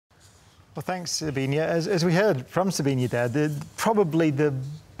Well, thanks, Sabina. As we heard from Sabina there, probably the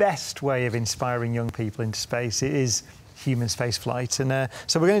best way of inspiring young people into space is human spaceflight. And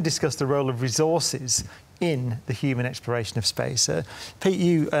so we're going to discuss the role of resources in the human exploration of space. Pete,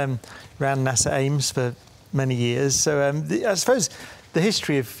 you ran NASA Ames for many years. So I suppose the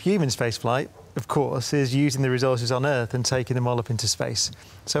history of human spaceflight, of course, is using the resources on Earth and taking them all up into space.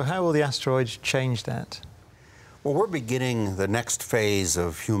 So how will the asteroid change that? Well, we're beginning the next phase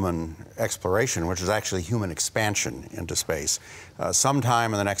of human exploration, which is actually human expansion into space.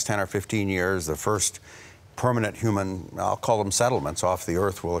 Sometime in the next 10 or 15 years, the first permanent human, I'll call them settlements, off the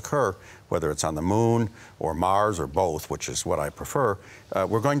Earth will occur, whether it's on the Moon or Mars or both, which is what I prefer.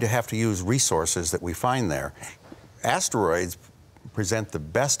 We're going to have to use resources that we find there. Asteroids present the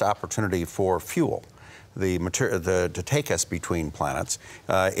best opportunity for fuel. To take us between planets.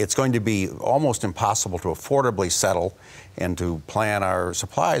 It's going to be almost impossible to affordably settle and to plan our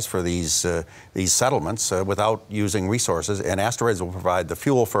supplies for these settlements without using resources, and asteroids will provide the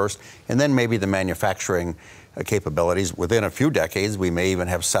fuel first, and then maybe the manufacturing capabilities. Within a few decades, we may even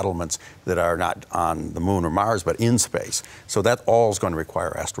have settlements that are not on the Moon or Mars, but in space. So that all is going to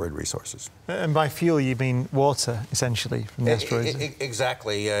require asteroid resources. And by fuel, you mean water, essentially, from the asteroids?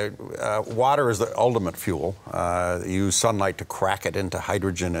 Exactly. Water is the ultimate fuel. You use sunlight to crack it into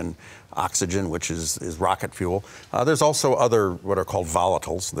hydrogen and oxygen, which is rocket fuel. There's also other what are called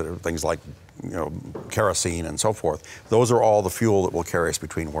volatiles, that are things like kerosene and so forth. Those are all the fuel that will carry us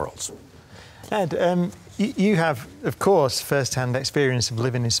between worlds. Ed, you have, of course, first-hand experience of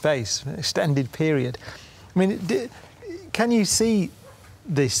living in space, an extended period. I mean, can you see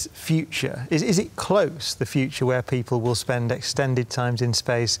this future? Is it close, the future where people will spend extended times in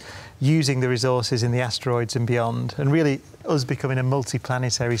space using the resources in the asteroids and beyond, and really us becoming a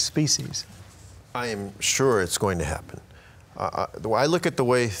multiplanetary species? I am sure it's going to happen. I look at the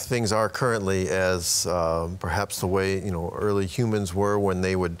way things are currently as perhaps the way early humans were when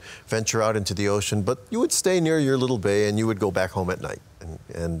they would venture out into the ocean, but you would stay near your little bay and you would go back home at night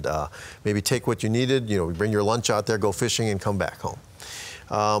and maybe take what you needed, bring your lunch out there, go fishing and come back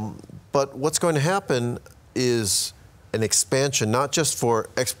home. But what's going to happen is an expansion, not just for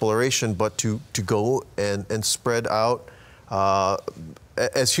exploration, but to go and spread out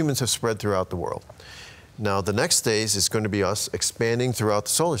as humans have spread throughout the world. Now, the next phase is going to be us expanding throughout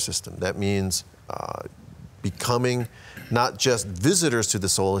the solar system. That means becoming not just visitors to the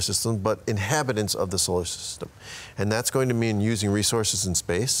solar system, but inhabitants of the solar system. And that's going to mean using resources in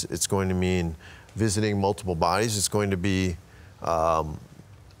space. It's going to mean visiting multiple bodies. It's going to be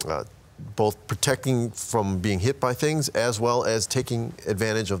both protecting from being hit by things as well as taking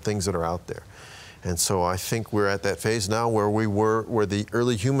advantage of things that are out there. And so I think we're at that phase now where the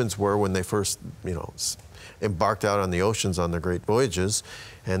early humans were when they first, embarked out on the oceans on their great voyages,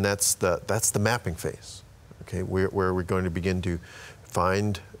 and that's the mapping phase. Okay, where we're going to begin to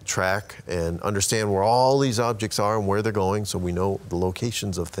find, track, and understand where all these objects are and where they're going, so we know the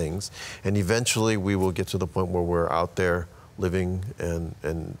locations of things, and eventually we will get to the point where we're out there living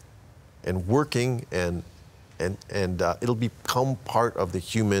and working, and it'll become part of the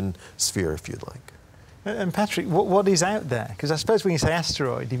human sphere, if you'd like. And Patrick, what is out there? Because I suppose when you say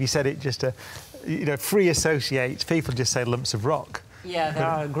asteroid, if you said it just free associates, people just say lumps of rock. Yeah, there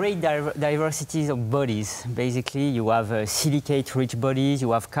are great diversities of bodies. Basically, you have silicate-rich bodies,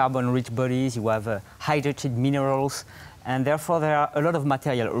 you have carbon-rich bodies, you have hydrated minerals, and therefore there are a lot of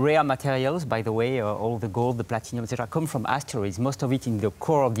material, rare materials, by the way, all the gold, the platinum, etc., come from asteroids, most of it in the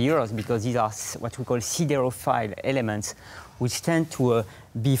core of the Earth, because these are what we call siderophile elements, which tend to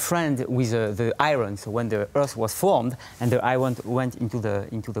be friends with the iron. So when the Earth was formed and the iron went into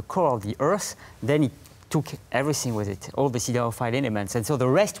the core of the Earth, then it took everything with it, all the siderophile elements. And so the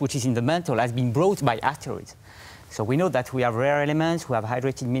rest, which is in the mantle, has been brought by asteroids. So we know that we have rare elements, we have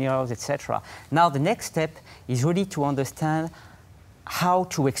hydrated minerals, etc. Now the next step is really to understand how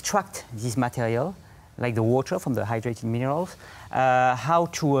to extract this material, like the water from the hydrated minerals, how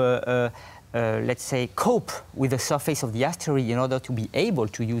to let's say, cope with the surface of the asteroid in order to be able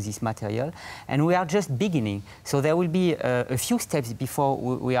to use this material. And we are just beginning. So there will be a few steps before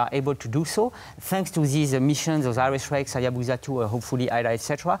we are able to do so. Thanks to these missions, those IRIS-REx, Hayabusa 2, hopefully IDA,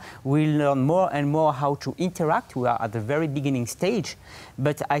 etc., we'll learn more and more how to interact. We are at the very beginning stage.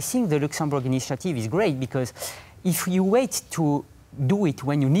 But I think the Luxembourg initiative is great, because if you wait to do it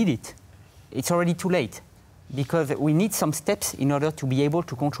when you need it, it's already too late, because we need some steps in order to be able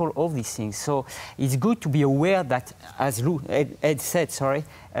to control all these things. So it's good to be aware that, as Ed said,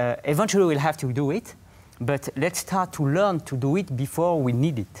 eventually we'll have to do it, but let's start to learn to do it before we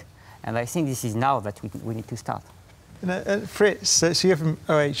need it. And I think this is now that we need to start. Fritz, so you're from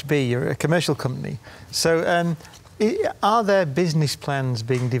OHB, you're a commercial company. So are there business plans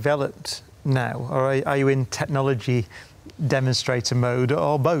being developed now, or are you in technology demonstrator mode,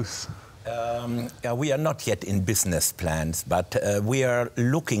 or both? We are not yet in business plans, but we are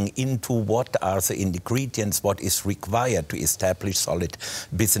looking into what are the ingredients, what is required to establish solid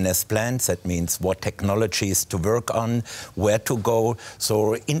business plans. That means what technologies to work on, where to go.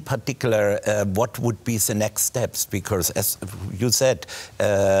 So in particular, what would be the next steps? Because as you said,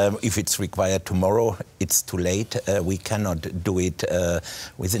 if it's required tomorrow, it's too late. We cannot do it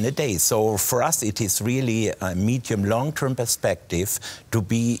within a day. So for us, it is really a medium, long-term perspective to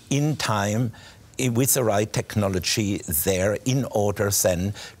be in time with the right technology there in order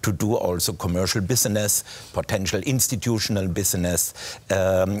then to do also commercial business, potential institutional business.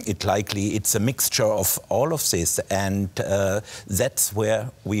 It's a mixture of all of this, and that's where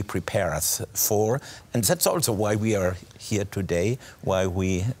we prepare us for. And that's also why we are here today, why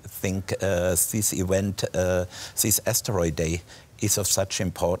we think this event, this Asteroid Day, is of such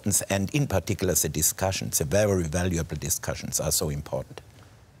importance, and in particular the discussions, the very valuable discussions are so important.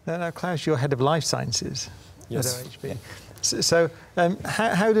 Now, Klaus, you're head of life sciences at OHB. So,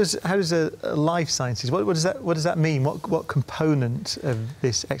 how does a life sciences? What does that mean? What component of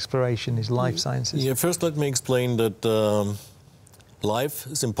this exploration is life sciences? Yeah, first let me explain that life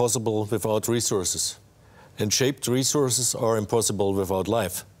is impossible without resources, and shaped resources are impossible without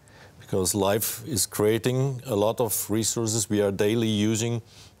life, because life is creating a lot of resources. We are daily using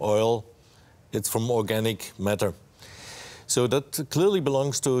oil. It's from organic matter. So that clearly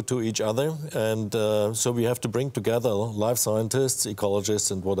belongs to each other, and so we have to bring together life scientists,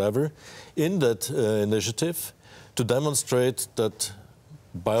 ecologists, and whatever in that initiative to demonstrate that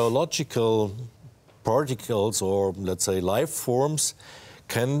biological particles, or let's say life forms,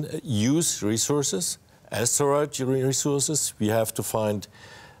 can use resources, asteroid resources. We have to find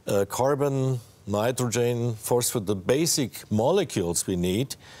carbon, nitrogen, phosphorus, the basic molecules we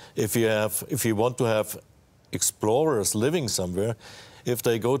need if you want to have explorers living somewhere. If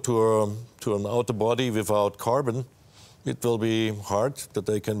they go to an outer body without carbon, it will be hard that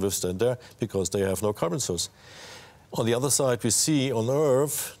they can withstand there because they have no carbon source. On the other side, we see on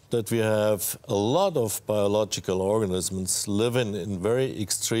Earth that we have a lot of biological organisms living in very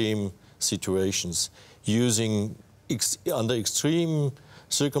extreme situations, using under extreme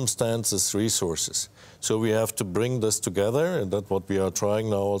circumstances resources. So we have to bring this together, and that's what we are trying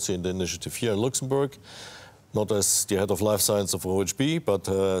now also in the initiative here in Luxembourg. Not as the head of life science of OHB, but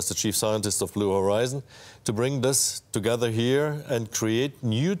as the chief scientist of Blue Horizon, to bring this together here and create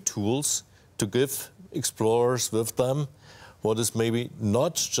new tools to give explorers with them what is maybe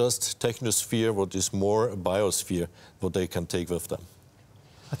not just technosphere, what is more a biosphere, what they can take with them.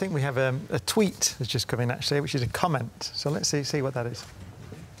 I think we have a tweet that's just come in, actually, which is a comment. So let's see what that is.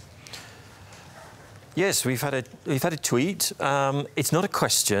 Yes, we've had a tweet. It's not a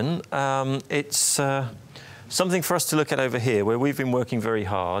question. It's something for us to look at over here, where we've been working very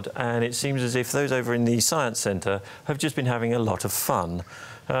hard, and it seems as if those over in the Science Centre have just been having a lot of fun.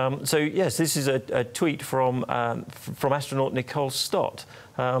 So yes, this is a tweet from astronaut Nicole Stott,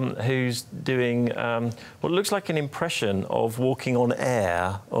 who's doing what looks like an impression of walking on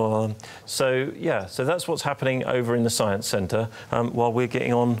air. So that's what's happening over in the Science Centre while we're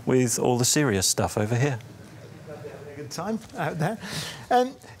getting on with all the serious stuff over here. Having a good time out there.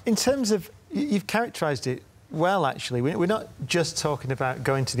 In terms of, you've characterised it well, actually. We're not just talking about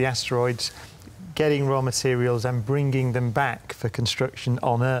going to the asteroids, getting raw materials and bringing them back for construction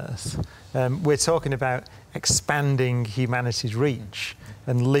on Earth. We're talking about expanding humanity's reach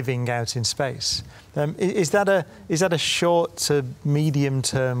and living out in space. Is that a short to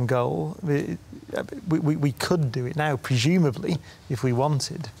medium-term goal? We could do it now, presumably, if we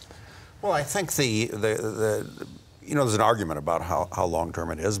wanted. Well, I think there's an argument about how long-term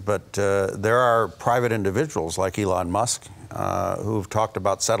it is, but there are private individuals like Elon Musk who've talked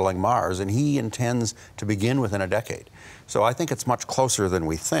about settling Mars, and he intends to begin within a decade. So I think it's much closer than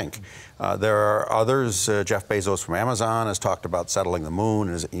we think. There are others. Jeff Bezos from Amazon has talked about settling the moon,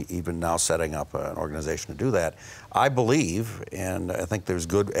 and is even now setting up an organization to do that. I believe, and I think there's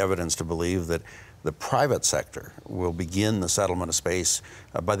good evidence to believe, that the private sector will begin the settlement of space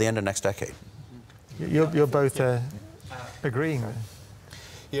by the end of next decade. You're both agreeing there.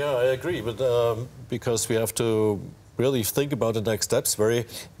 Yeah, I agree, but because we have to really think about the next steps very,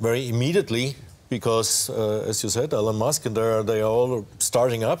 very immediately, because as you said, Elon Musk and they are all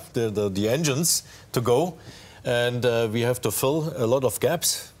starting up the engines to go, and we have to fill a lot of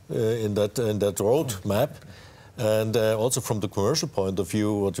gaps in that road map. And also from the commercial point of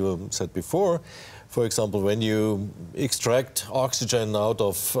view, what you said before, For example, when you extract oxygen out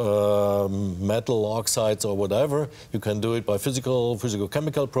of metal oxides or whatever, you can do it by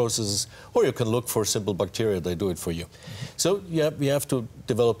physical-chemical processes, or you can look for simple bacteria, they do it for you. So yeah, we have to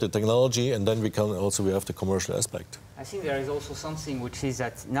develop the technology, and then we have the commercial aspect. I think there is also something which is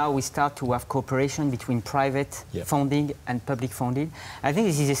that now we start to have cooperation between private funding and public funding. I think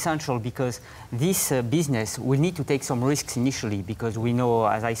this is essential because this business will need to take some risks initially because we know,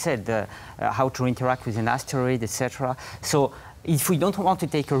 as I said, how to interact with an asteroid, etc. So if we don't want to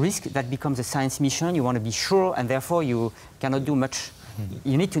take a risk, that becomes a science mission. You want to be sure, and therefore you cannot do much.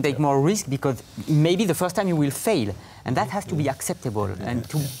 You need to take more risk because maybe the first time you will fail, and that has to be acceptable. And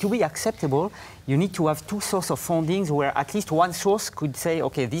to be acceptable, you need to have two sources of fundings where at least one source could say,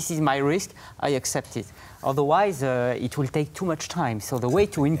 okay, this is my risk, I accept it. Otherwise, it will take too much time. So the way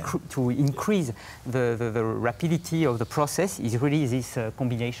to increase the rapidity of the process is really this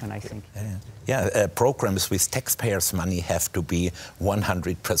combination, I think. Programs with taxpayers' money have to be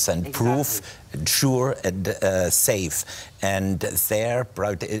 100% proof, sure and safe. And there,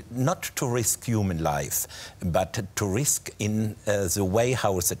 not to risk human life, but to risk in the way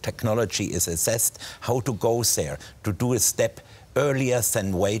how the technology is assessed, how to go there, to do a step earlier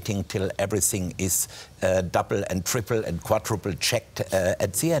than waiting till everything is double and triple and quadruple checked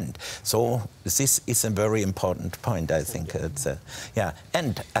at the end. So this is a very important point, I think.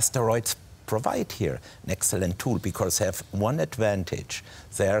 And asteroids provide here an excellent tool because they have one advantage.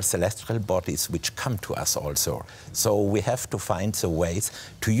 They are celestial bodies which come to us also. So we have to find the ways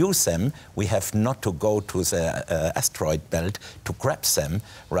to use them. We have not to go to the asteroid belt to grab them,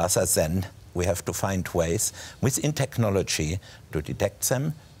 rather than we have to find ways within technology to detect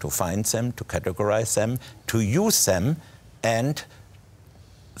them, to find them, to categorize them, to use them, and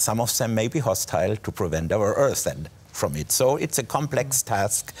some of them may be hostile to prevent our Earth from it. So it's a complex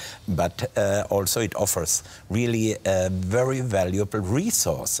task, but also it offers really a very valuable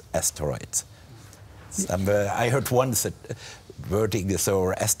resource, asteroids. I heard once that wording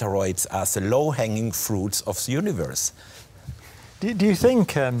or asteroids are the low-hanging fruits of the universe. Do you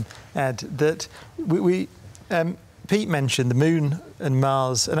think, Ed, that Pete mentioned the Moon and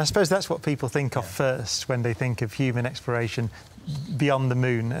Mars, and I suppose that's what people think of first when they think of human exploration beyond the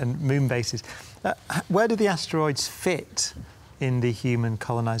Moon and Moon bases. Where do the asteroids fit in the human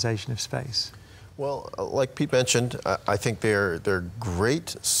colonization of space? Well, like Pete mentioned, I think they're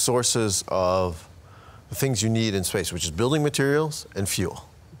great sources of the things you need in space, which is building materials and fuel.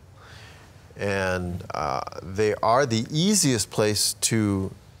 And they are the easiest place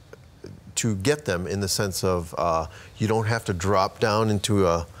to get them in the sense of you don't have to drop down into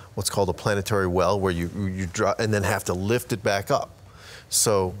what's called a planetary well where you drop and then have to lift it back up.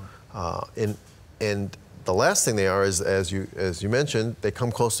 So and the last thing they are is, as you mentioned, they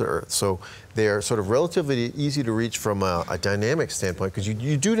come close to Earth. So they are sort of relatively easy to reach from a dynamic standpoint because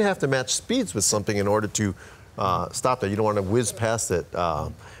you do have to match speeds with something in order to stop that. You don't want to whiz past it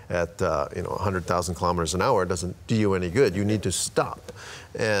at 100,000 kilometers an hour. It doesn't do you any good. You need to stop.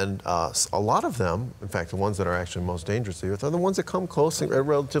 And a lot of them, in fact, the ones that are actually most dangerous to the Earth, are the ones that come close at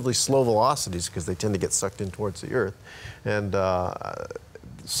relatively slow velocities because they tend to get sucked in towards the Earth. And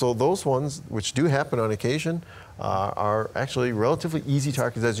so those ones, which do happen on occasion, are actually relatively easy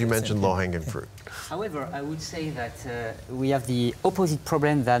targets, as you mentioned, low-hanging fruit. However, I would say that we have the opposite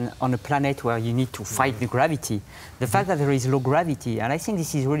problem than on a planet where you need to fight the gravity. The fact that there is low gravity, and I think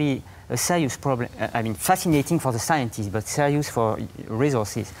this is really a serious problem, I mean, fascinating for the scientists, but serious for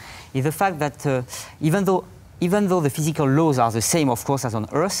resources, is the fact that even though the physical laws are the same, of course, as on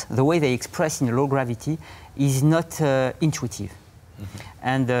Earth, the way they express in low gravity is not intuitive.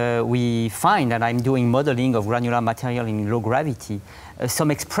 And we find, and I'm doing modeling of granular material in low gravity,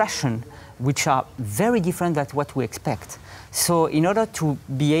 some expression which are very different than what we expect. So in order to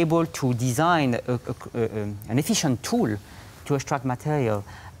be able to design an efficient tool to extract material,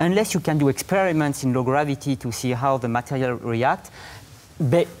 unless you can do experiments in low gravity to see how the material reacts,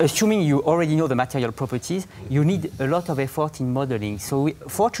 assuming you already know the material properties, you need a lot of effort in modeling. So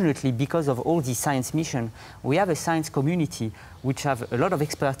fortunately, because of all these science missions, we have a science community which have a lot of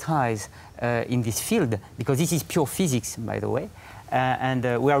expertise in this field, because this is pure physics, by the way. And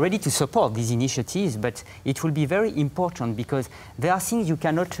we are ready to support these initiatives, but it will be very important because there are things you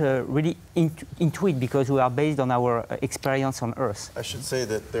cannot really intuit because we are based on our experience on Earth. I should say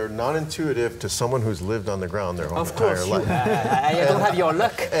that they're non-intuitive to someone who's lived on the ground their whole entire life. I don't have your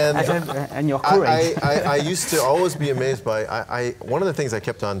luck and your courage. I used to always be amazed by, one of the things I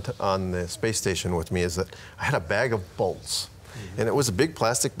kept on the space station with me is that I had a bag of bolts. And it was a big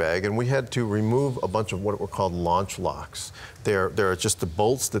plastic bag, and we had to remove a bunch of what were called launch locks. They're just the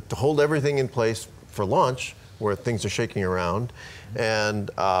bolts that hold everything in place for launch, where things are shaking around,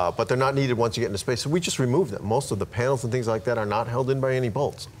 and but they're not needed once you get into space. So we just remove them. Most of the panels and things like that are not held in by any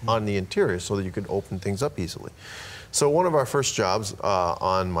bolts on the interior, so that you could open things up easily. So one of our first jobs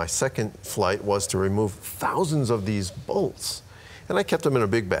on my second flight was to remove thousands of these bolts, and I kept them in a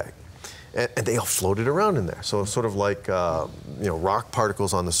big bag. And they all floated around in there. So sort of like rock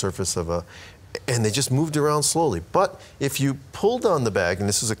particles on the surface of a, and they just moved around slowly. But if you pulled on the bag, and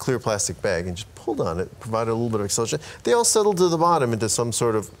this is a clear plastic bag, and just pulled on it, provided a little bit of acceleration, they all settled to the bottom into some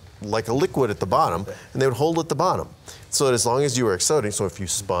sort of, like a liquid at the bottom, and they would hold at the bottom. So that as long as you were accelerating, so if you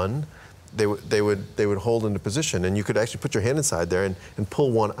spun, they would hold into position, and you could actually put your hand inside there and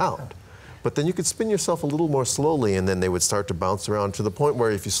pull one out. But then you could spin yourself a little more slowly, and then they would start to bounce around to the point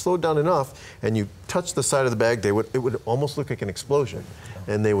where if you slowed down enough and you touched the side of the bag, it would almost look like an explosion,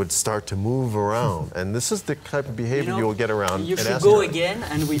 and they would start to move around. And this is the type of behavior you will get around. You should go again,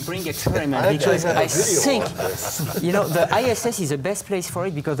 and we bring experiment, because I think the ISS is the best place for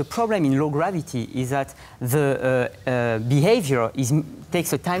it, because the problem in low gravity is that the behavior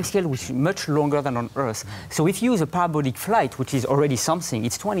takes a time scale which is much longer than on Earth. So if you use a parabolic flight, which is already something,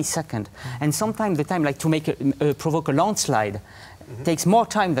 it's 20 seconds. And sometimes the time, like to make provoke a landslide, takes more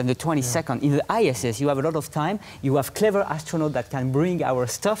time than the 20 seconds. In the ISS, you have a lot of time. You have clever astronauts that can bring our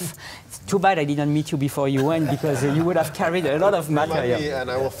stuff. It's too bad I didn't meet you before you went, because you would have carried a lot of material. And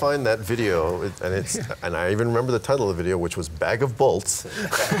I will find that video, and I even remember the title of the video, which was "Bag of Bolts."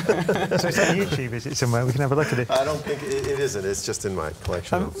 So it's on YouTube, is it somewhere? We can have a look at it. I don't think it isn't. It's just in my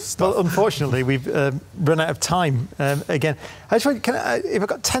collection of stuff. Well, unfortunately, we've run out of time again. I just want, if I've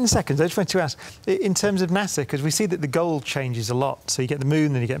got 10 seconds, I just want to ask, in terms of NASA, because we see that the goal changes a lot. So you get the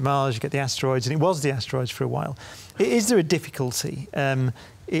moon, then you get Mars, you get the asteroids, and it was the asteroids for a while. Is there a difficulty in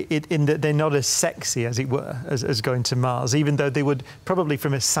that they're not as sexy, as it were, as going to Mars, even though they would probably,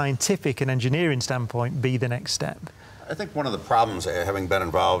 from a scientific and engineering standpoint, be the next step? I think one of the problems, having been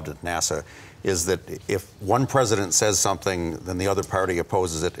involved at NASA, is that if one president says something, then the other party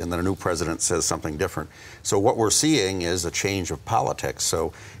opposes it, and then a new president says something different. So what we're seeing is a change of politics.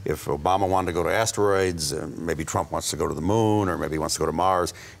 So if Obama wanted to go to asteroids, maybe Trump wants to go to the moon, or maybe he wants to go to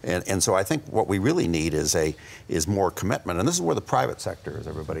Mars. And so I think what we really need is more commitment. And this is where the private sector, as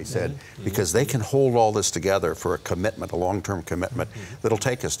everybody said, because they can hold all this together for a commitment, a long-term commitment that'll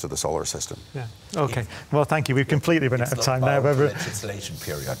take us to the solar system. Yeah. Okay. Well, thank you. We've completely run out of time now. Legislation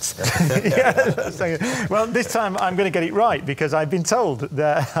periods. Well, this time I'm going to get it right, because I've been told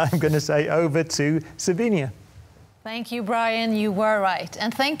that I'm going to say over to Sabinia. Thank you, Brian. You were right.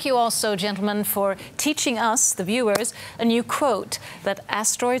 And thank you also, gentlemen, for teaching us, the viewers, a new quote, that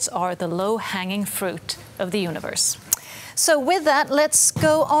asteroids are the low-hanging fruit of the universe. So with that, let's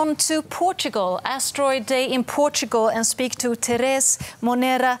go on to Portugal, Asteroid Day in Portugal, and speak to Teresa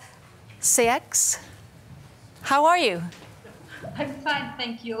Monera Seix. How are you? I'm fine,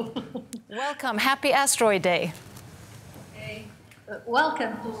 thank you. Welcome. Happy Asteroid Day. Okay.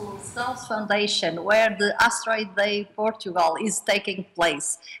 Welcome to South Foundation, where the Asteroid Day Portugal is taking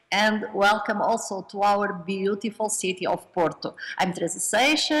place. And welcome also to our beautiful city of Porto. I'm Teresa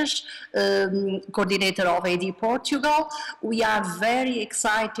Seixas, coordinator of AD Portugal. We are very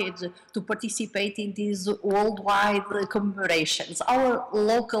excited to participate in these worldwide commemorations. Our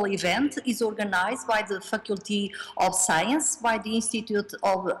local event is organized by the Faculty of Science, by the Institute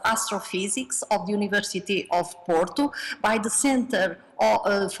of Astrophysics of the University of Porto, by the Center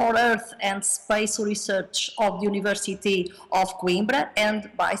for Earth and Space Research of the University of Coimbra, and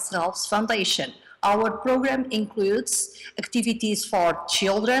by South Foundation. Our program includes activities for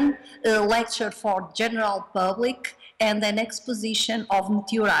children, a lecture for general public, and an exposition of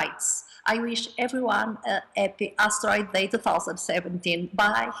meteorites. I wish everyone a happy Asteroid Day 2017.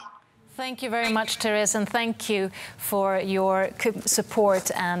 Bye. Thank you very much, Therese, and thank you for your support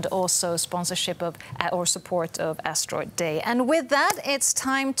and also sponsorship of or support of Asteroid Day. And with that, it's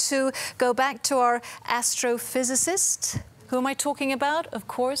time to go back to our astrophysicist. Who am I talking about? Of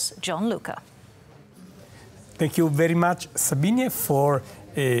course, John Luca. Thank you very much, Sabine, for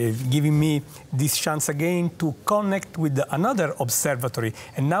giving me this chance again to connect with another observatory.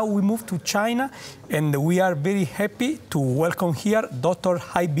 And now we move to China, and we are very happy to welcome here Dr.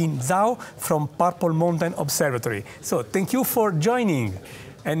 Haibin Zhao from Purple Mountain Observatory. So thank you for joining,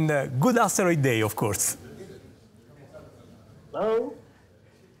 and good Asteroid Day, of course. Hello.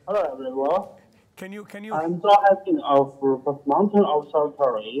 Hello, everyone. Can you? I'm Zhao Haibin of Purple Mountain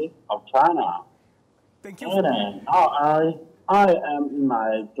Observatory of China. Thank you. And now I am in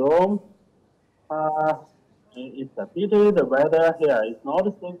my dorm. It's a pity the weather here is not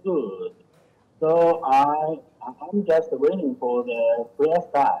so good. So I'm just waiting for the clear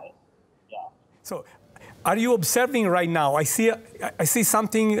sky. Yeah. So, are you observing right now? I see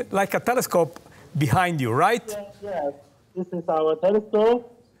something like a telescope behind you, right? Yes. This is our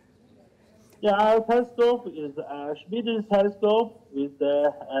telescope. Yeah, our telescope is a Schmidt's telescope with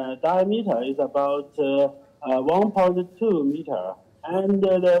the diameter is about 1.2 meter. And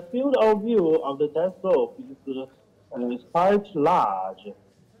the field of view of the telescope is quite large.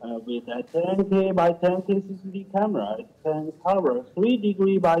 With a 10K by 10K CCD camera, it can cover 3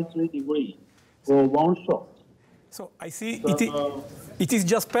 degree by 3 degree for one shot. So I see it is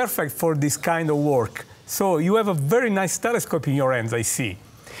just perfect for this kind of work. So you have a very nice telescope in your hands, I see.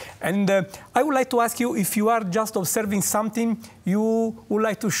 And I would like to ask you if you are just observing something you would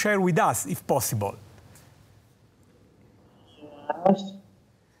like to share with us, if possible. Yes.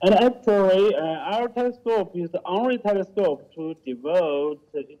 And actually, our telescope is the only telescope to devote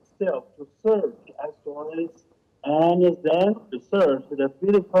itself to search asteroids and then research the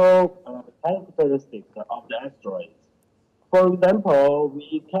physical characteristics of the asteroids. For example,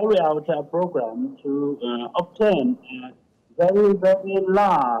 we carry out a program to obtain a very, very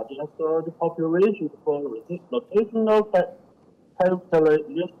large asteroid population for rotational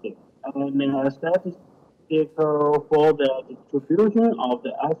characteristics and statistics for the distribution of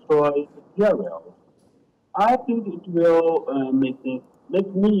the asteroid material. I think it will make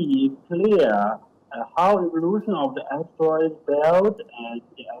me clear how evolution of the asteroid belt and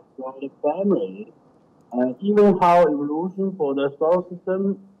the asteroid family, and even how evolution for the solar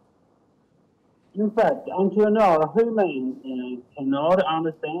system. In fact, until now, humans cannot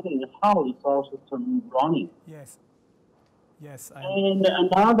understand how the solar system is running. Yes. Yes. And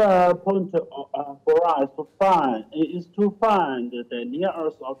another point for us to find is to find the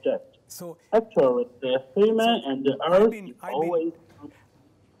near-Earth object. So actually, the human and the Earth always.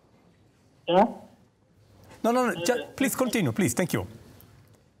 Yeah. No. Please continue, please. Thank you.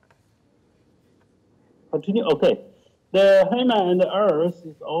 Continue. Okay. The human and the Earth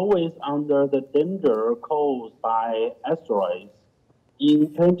is always under the danger caused by asteroids.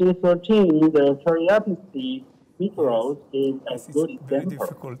 In 2013, the Curiosity meteors is a good example. Very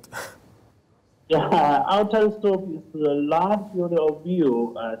difficult. Yeah, our telescope is the large field of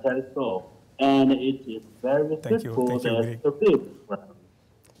view telescope, and it is very suitable for this.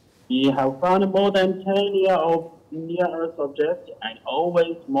 We have found more than 10 years of near-Earth objects and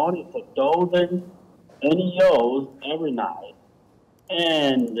always monitor dozens and years every night,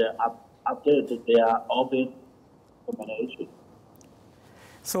 and update their orbit combination.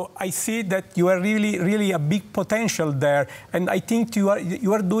 So I see that you are really a big potential there, and I think you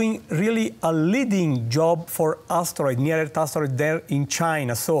are doing really a leading job for near-Earth asteroid there in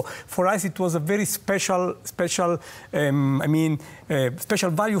China. So for us, it was a very special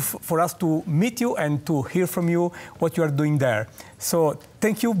value for us to meet you and to hear from you what you are doing there. So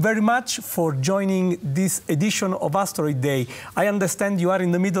thank you very much for joining this edition of Asteroid Day. I understand you are in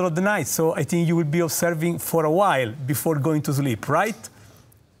the middle of the night, so I think you will be observing for a while before going to sleep, right?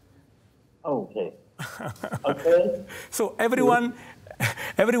 Okay. Okay. So everyone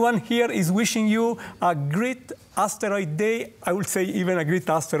here is wishing you a great asteroid day. I would say even a great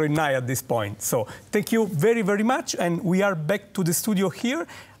asteroid night at this point. So thank you very, very much. And we are back to the studio here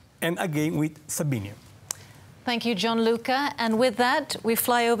and again with Sabine. Thank you, Gianluca. And with that, we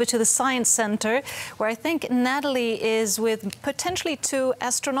fly over to the Science Center, where I think Natalie is with potentially 2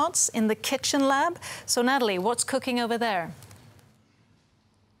 astronauts in the kitchen lab. So Natalie, what's cooking over there?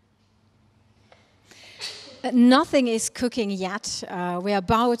 Nothing is cooking yet. We're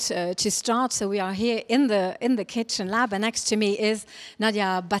about to start, so we are here in the kitchen lab. And next to me is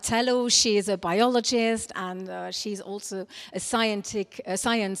Nadia Batello. She is a biologist, and she's also a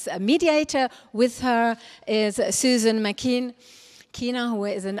science mediator. With her is Susan McKenna, who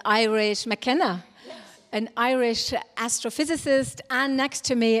is an Irish astrophysicist, and next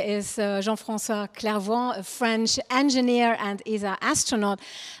to me is Jean-François Clairvaux, a French engineer and ESA astronaut.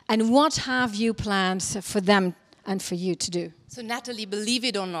 And what have you planned for them and for you to do? So Natalie, believe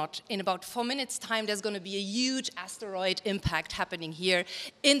it or not, in about 4 minutes' time, there's going to be a huge asteroid impact happening here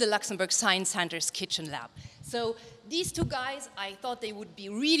in the Luxembourg Science Center's kitchen lab. So these 2 guys, I thought they would be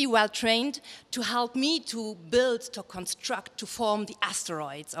really well trained to help me to build, to construct, to form the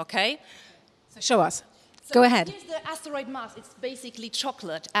asteroids, okay? So show us. So go ahead. Here's the asteroid mass. It's basically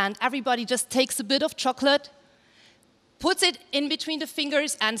chocolate, and everybody just takes a bit of chocolate, puts it in between the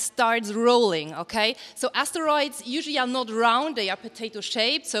fingers, and starts rolling, okay? So asteroids usually are not round, they are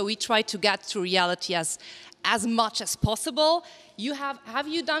potato-shaped, so we try to get to reality as as much as possible. Have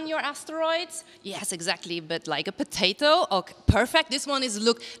you done your asteroids? Yes, exactly, but like a potato. Okay, perfect. This one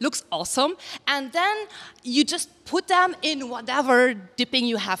looks awesome. And then you just put them in whatever dipping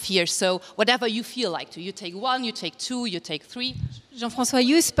you have here. So whatever you feel like to. You take 1, you take 2, you take 3. Jean-François,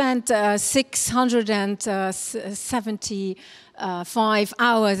 you spent 675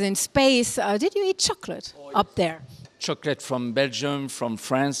 hours in space. Did you eat chocolate up there? Chocolate from Belgium, from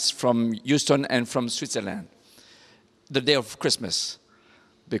France, from Houston, and from Switzerland. The day of Christmas,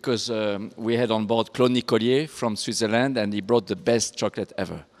 because we had on board Claude Nicolier from Switzerland, and he brought the best chocolate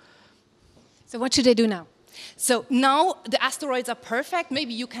ever. So what should they do now? So now the asteroids are perfect.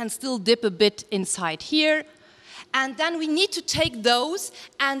 Maybe you can still dip a bit inside here. And then we need to take those,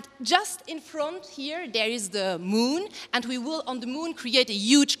 and just in front here, there is the moon, and we will, on the moon, create a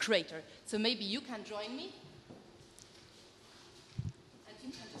huge crater. So maybe you can join me. And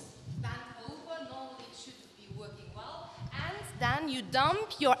you can just bend over. Normally it should be working well. And then you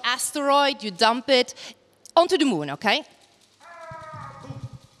dump your asteroid, you dump it onto the moon, okay?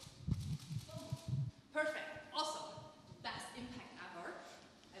 Perfect. Awesome. Best impact ever,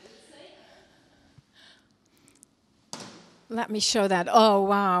 I would say. Let me show that. Oh,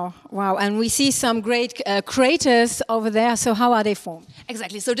 wow. Wow. And we see some great craters over there. So how are they formed?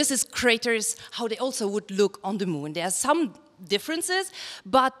 Exactly. So this is craters, how they also would look on the moon. There are some differences,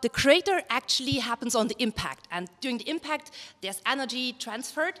 but the crater actually happens on the impact. And during the impact, there's energy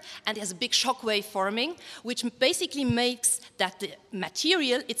transferred, and there's a big shock wave forming, which basically makes that the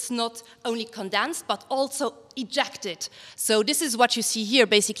material, it's not only condensed, but also ejected. So this is what you see here.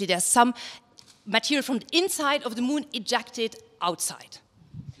 Basically, there's some material from the inside of the moon ejected outside.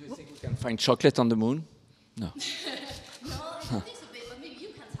 Do you think we can find chocolate on the moon? No. No, I don't think so, but maybe you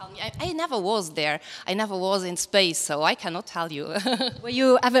can tell me. I never was there. I never was in space, so I cannot tell you. Were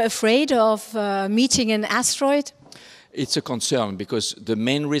you ever afraid of meeting an asteroid? It's a concern, because the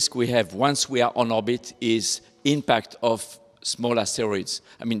main risk we have once we are on orbit is impact of small asteroids.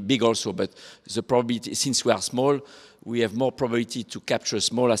 I mean, big also, but the probability, since we are small, we have more probability to capture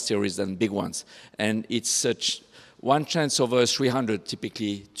small asteroids than big ones. And it's such 1 chance over 300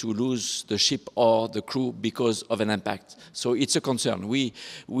 typically to lose the ship or the crew because of an impact. So it's a concern. We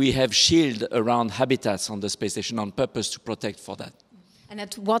have shield around habitats on the space station on purpose to protect for that. And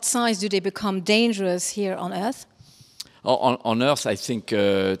at what size do they become dangerous here on Earth? On Earth, I think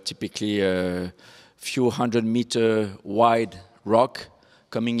typically a few 100-meter wide rock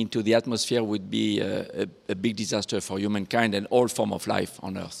coming into the atmosphere would be a big disaster for humankind and all form of life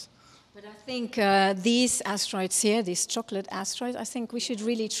on Earth. But I think these asteroids here, these chocolate asteroids, I think we should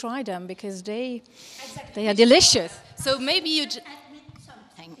really try them because they are delicious. So maybe you admit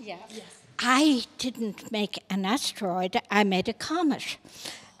something. Yeah. Yes. I didn't make an asteroid, I made a comet.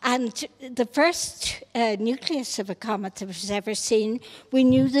 And the first nucleus of a comet that was ever seen, we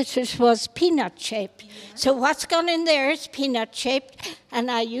knew that it was peanut-shaped. Yeah. So what's gone in there is peanut-shaped, and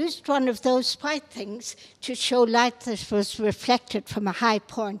I used one of those white things to show light that was reflected from a high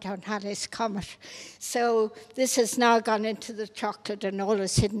point on Halley's Comet. So this has now gone into the chocolate and all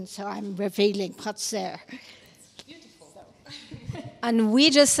is hidden, so I'm revealing what's there. It's beautiful. And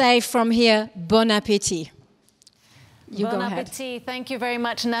we just say from here, bon appétit. Bon appetit. Thank you very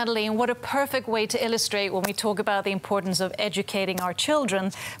much, Natalie. And what a perfect way to illustrate when we talk about the importance of educating our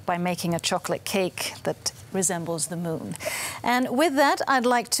children by making a chocolate cake that resembles the moon. And with that, I'd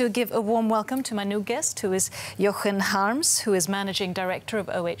like to give a warm welcome to my new guest, who is Jochen Harms, who is Managing Director of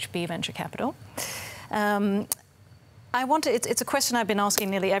OHB Venture Capital. It's a question I've been asking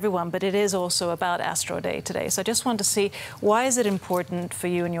nearly everyone, but it is also about Asteroid Day today. So I just want to see, why is it important for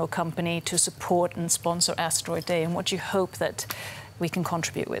you and your company to support and sponsor Asteroid Day, and what do you hope that we can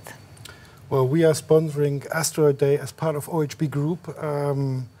contribute with? Well, we are sponsoring Asteroid Day as part of OHB Group,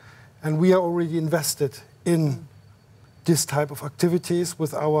 and we are already invested in this type of activities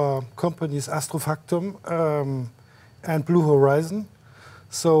with our companies Astrofactum and Blue Horizon.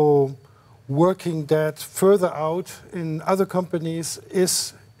 So working that further out in other companies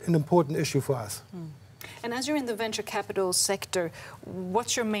is an important issue for us. And as you're in the venture capital sector,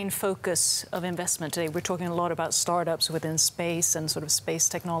 what's your main focus of investment today? We're talking a lot about startups within space and sort of space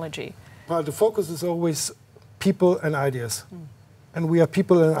technology. Well, the focus is always people and ideas. And we are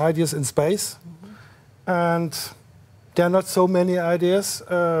people and ideas in space. And there are not so many ideas,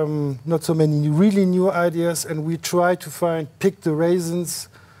 not so many really new ideas, and we try to pick the raisins,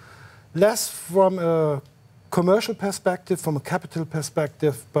 less from a commercial perspective, from a capital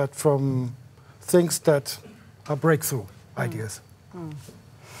perspective, but from things that are breakthrough ideas.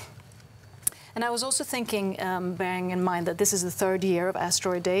 And I was also thinking, bearing in mind that this is the 3rd year of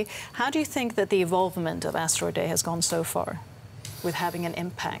Asteroid Day, how do you think that the evolvement of Asteroid Day has gone so far with having an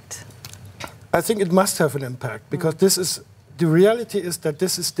impact? I think it must have an impact, because the reality is that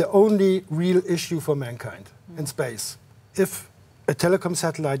this is the only real issue for mankind in space. If a telecom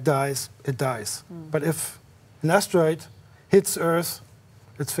satellite dies, it dies. But if an asteroid hits Earth,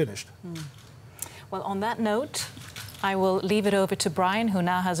 it's finished. Well, on that note, I will leave it over to Brian, who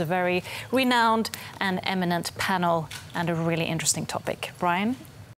now has a very renowned and eminent panel and a really interesting topic. Brian?